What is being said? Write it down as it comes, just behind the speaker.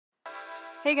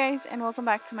Hey guys, and welcome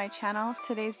back to my channel.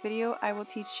 Today's video I will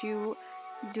teach you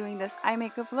doing this eye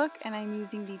makeup look, and I'm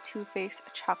using the Too Faced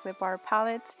chocolate bar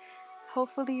palette.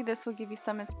 Hopefully this will give you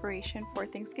some inspiration for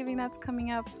Thanksgiving that's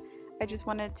coming up. I just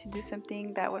wanted to do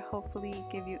something that would hopefully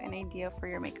give you an idea for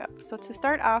your makeup. So to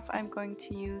start off, I'm going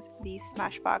to use the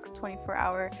Smashbox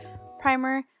 24-hour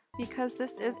primer because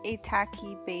this is a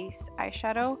tacky base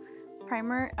eyeshadow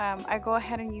primer. I go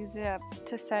ahead and use it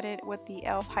to set it with the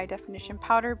E.L.F High Definition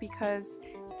Powder because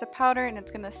it's a powder and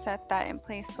it's going to set that in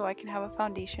place so I can have a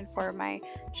foundation for my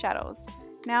shadows.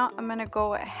 Now I'm going to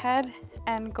go ahead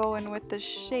and go in with the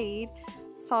shade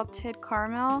Salted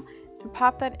Caramel and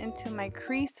pop that into my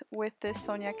crease with this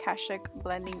Sonia Kashuk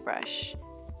blending brush.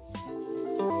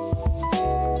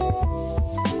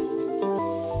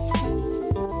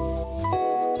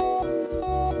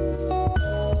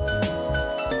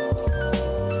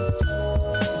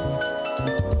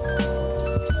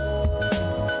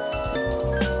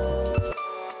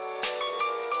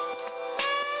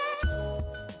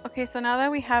 Okay, so now that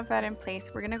we have that in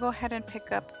place, we're going to go ahead and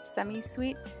pick up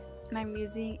Semi-Sweet, and I'm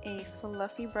using a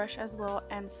fluffy brush as well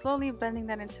and slowly blending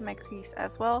that into my crease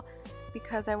as well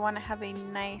because I want to have a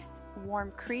nice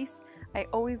warm crease. I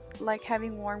always like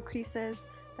having warm creases,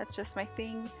 that's just my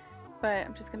thing, but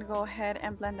I'm just going to go ahead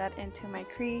and blend that into my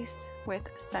crease with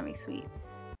Semi-Sweet.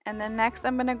 And then next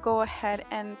I'm going to go ahead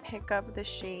and pick up the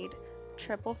shade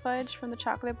Triple Fudge from the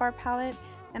chocolate bar palette,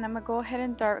 and I'm gonna go ahead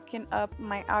and darken up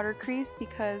my outer crease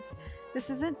because this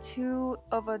isn't too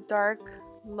of a dark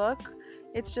look,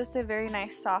 it's just a very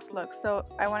nice soft look, so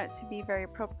I want it to be very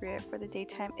appropriate for the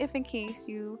daytime if in case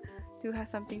you do have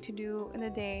something to do in the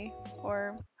day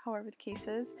or however the case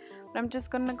is. But I'm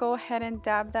just gonna go ahead and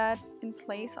dab that in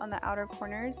place on the outer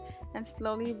corners and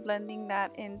slowly blending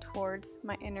that in towards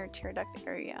my inner tear duct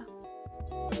area.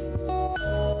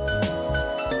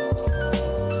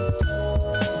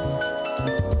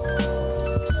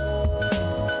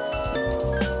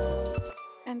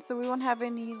 And so we won't have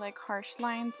any like harsh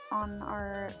lines on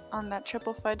that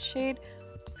Triple Fudge shade.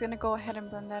 Just gonna go ahead and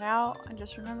blend that out, and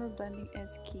just remember blending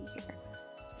is key here.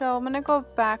 So I'm gonna go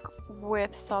back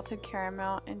with Salted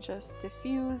Caramel and just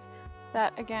diffuse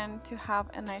that again to have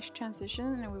a nice transition,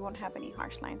 and we won't have any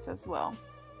harsh lines as well.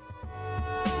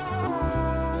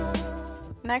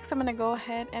 Next I'm gonna go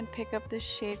ahead and pick up this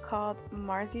shade called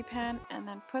Marzipan and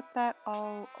then put that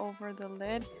all over the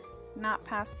lid, not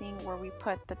passing where we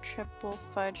put the Triple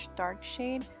Fudge dark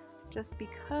shade, just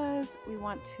because we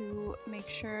want to make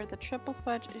sure the Triple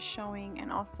Fudge is showing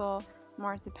and also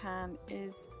Marzipan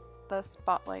is the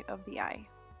spotlight of the eye.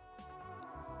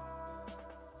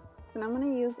 So now I'm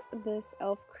going to use this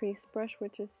E.L.F crease brush,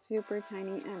 which is super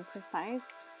tiny and precise,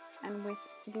 and with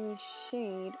the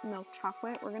shade Milk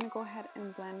Chocolate we're going to go ahead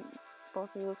and blend both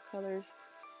of those colors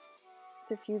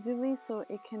diffusively so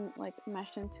it can like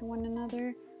mesh into one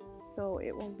another, so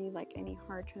it won't be like any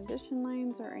hard transition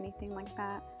lines or anything like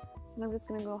that. And I'm just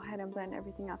going to go ahead and blend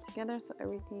everything out together so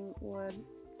everything would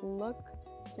look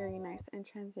very nice and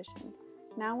transitioned.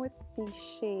 Now with the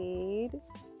shade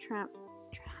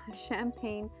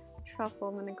Champagne Truffle,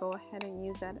 I'm going to go ahead and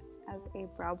use that as a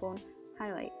brow bone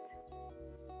highlight.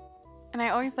 And I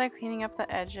always like cleaning up the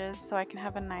edges so I can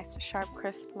have a nice sharp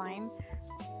crisp line.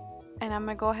 And I'm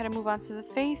going to go ahead and move on to the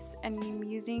face, and I'm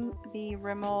using the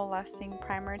Rimmel Lasting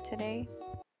Primer today.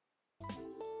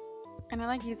 And I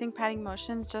like using patting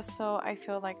motions just so I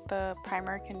feel like the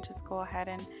primer can just go ahead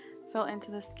and fill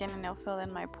into the skin, and it'll fill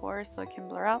in my pores so it can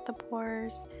blur out the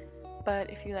pores.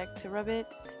 But if you like to rub it,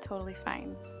 it's totally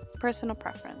fine. Personal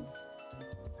preference.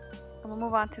 I'm going to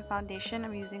move on to foundation.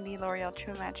 I'm using the Loreal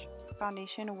True Match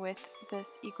foundation with this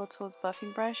Eco Tools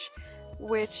buffing brush,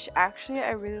 which actually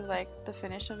I really like the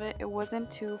finish of it. It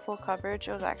wasn't too full coverage,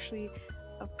 it was actually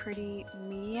a pretty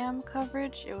medium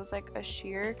coverage. It was like a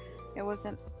sheer, it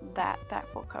wasn't that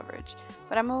full coverage.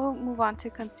 But I'm gonna move on to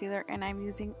concealer, and I'm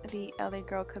using the LA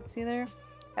Girl concealer.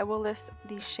 I will list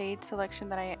the shade selection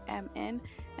that I am in,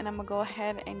 and I'm gonna go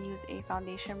ahead and use a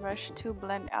foundation brush to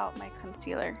blend out my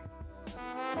concealer.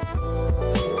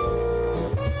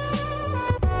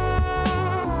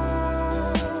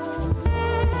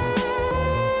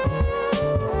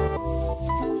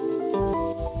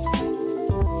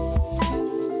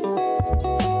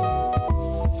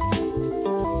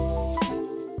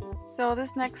 So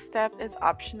this next step is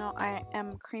optional. I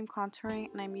am cream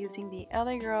contouring, and I'm using the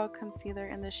LA Girl concealer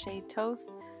in the shade Toast.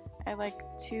 I like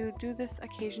to do this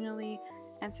occasionally,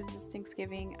 and since it's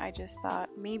Thanksgiving, I just thought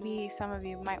maybe some of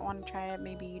you might want to try it,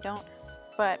 maybe you don't.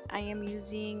 But I am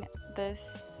using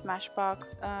this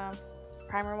Smashbox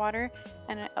primer water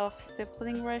and an E.L.F stiff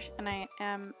blending brush, and I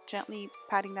am gently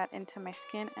patting that into my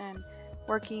skin and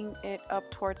working it up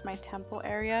towards my temple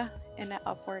area in an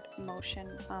upward motion.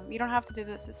 You don't have to do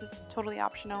this. This is totally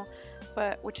optional,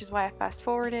 but which is why I fast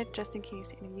forwarded just in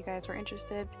case any of you guys were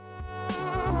interested.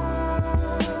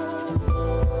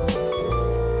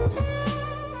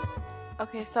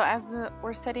 Okay, so as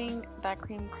we're setting that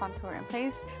cream contour in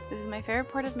place, this is my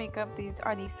favorite part of makeup. These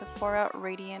are the Sephora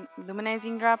Radiant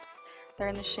Luminizing Drops. They're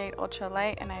in the shade Ultra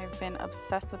Light, and I've been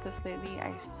obsessed with this lately.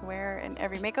 I swear, in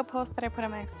every makeup post that I put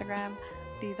on my Instagram,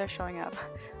 these are showing up.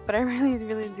 But I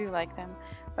really do like them.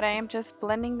 But I am just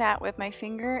blending that with my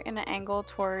finger in an angle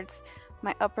towards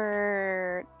my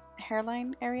upper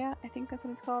hairline area. I think that's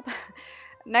what it's called.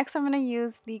 Next, I'm going to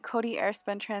use the Coty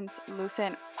Airspun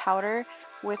Translucent Powder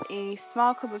with a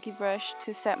small kabuki brush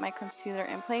to set my concealer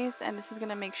in place, and this is going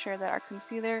to make sure that our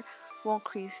concealer won't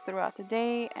crease throughout the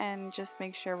day and just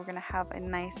make sure we're going to have a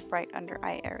nice bright under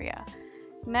eye area.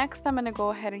 Next, I'm going to go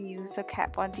ahead and use the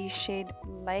Kat Von D Shade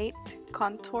Light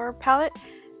Contour Palette,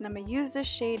 and I'm going to use this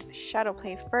shade Shadow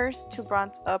Play first to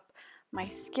bronze up my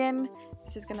skin.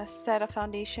 This is going to set a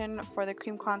foundation for the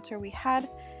cream contour we had.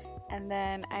 And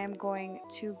then I am going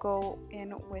to go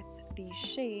in with the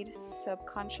shade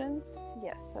Subconscious.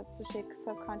 Yes, that's the shade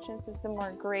Subconscious. It's the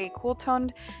more gray, cool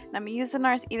toned. And I'm going to use the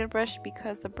NARS Ether brush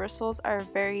because the bristles are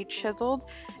very chiseled.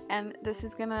 And this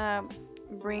is going to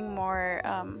bring more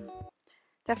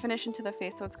definition to the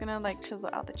face. So it's going to like chisel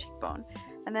out the cheekbone.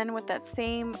 And then with that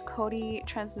same Coty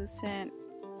Translucent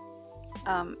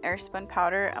Airspun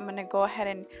powder, I'm going to go ahead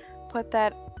and put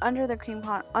that under the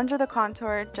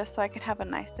contour just so I can have a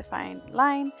nice defined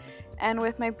line. And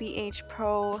with my Beige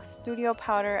Pro Studio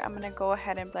powder, I'm going to go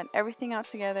ahead and blend everything out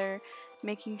together,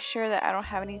 making sure that I don't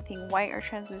have anything white or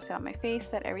translucent on my face,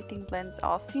 that everything blends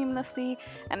all seamlessly.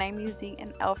 And I'm using an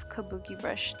E.L.F kabuki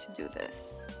brush to do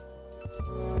this.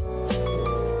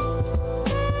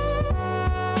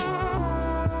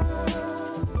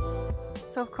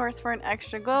 So of course, for an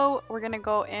extra glow, we're going to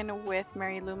go in with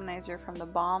Mary Luminizer from the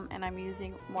Balm, and I'm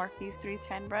using Morphe's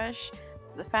 310 brush.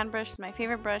 The fan brush is my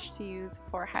favorite brush to use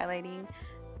for highlighting,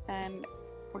 and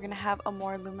we're going to have a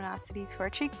more luminosity to our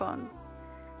cheekbones.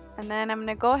 And then I'm going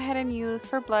to go ahead and use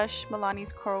for blush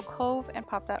Milani's Coral Cove and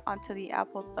pop that onto the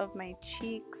apples of my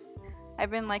cheeks. I've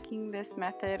been liking this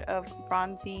method of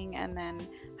bronzing and then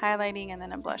highlighting and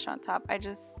then a blush on top. I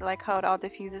just like how it all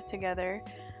diffuses together.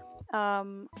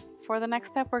 For the next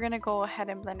step, we're going to go ahead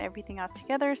and blend everything out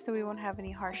together so we won't have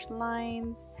any harsh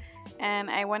lines. And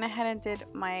I went ahead and did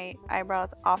my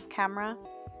eyebrows off camera,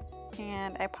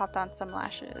 and I popped on some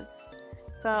lashes.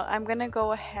 So I'm going to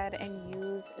go ahead and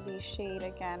use the shade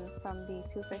again from the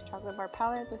Too Faced Chocolate Bar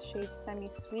palette, the shade Semi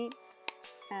Sweet,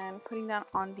 and putting that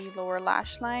on the lower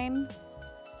lash line.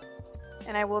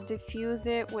 And I will diffuse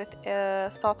it with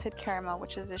a Salted Caramel,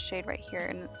 which is this shade right here,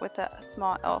 and with a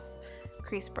small E.L.F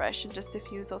crease brush, and just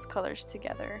diffuse those colors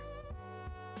together.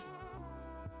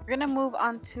 We're gonna move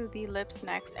on to the lips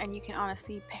next, and you can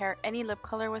honestly pair any lip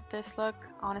color with this look.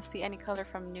 Honestly, any color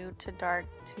from nude to dark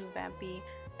to vampy,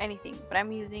 anything. But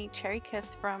I'm using Cherry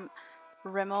Kiss from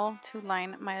Rimmel to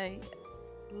line my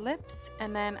lips,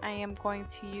 and then I am going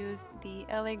to use the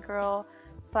LA Girl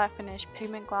Flat Finish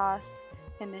Pigment Gloss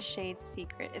in the shade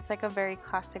Secret. It's like a very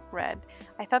classic red.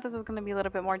 I thought this was going to be a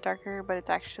little bit more darker, but it's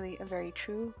actually a very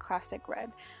true classic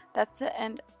red. That's the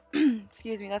end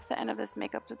excuse me, that's the end of this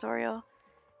makeup tutorial,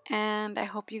 and I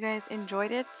hope you guys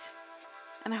enjoyed it,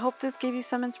 and I hope this gave you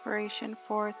some inspiration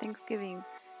for Thanksgiving.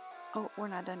 Oh, we're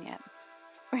not done yet.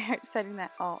 We're setting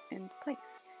that all into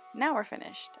place. Now we're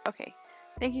finished. Okay,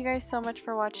 thank you guys so much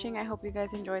for watching. I hope you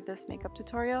guys enjoyed this makeup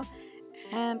tutorial,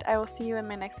 and I will see you in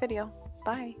my next video.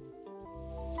 Bye.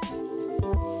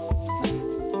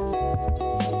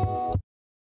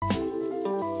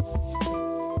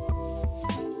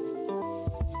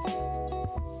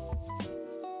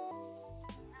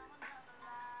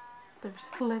 There's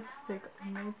lipstick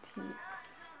on my teeth.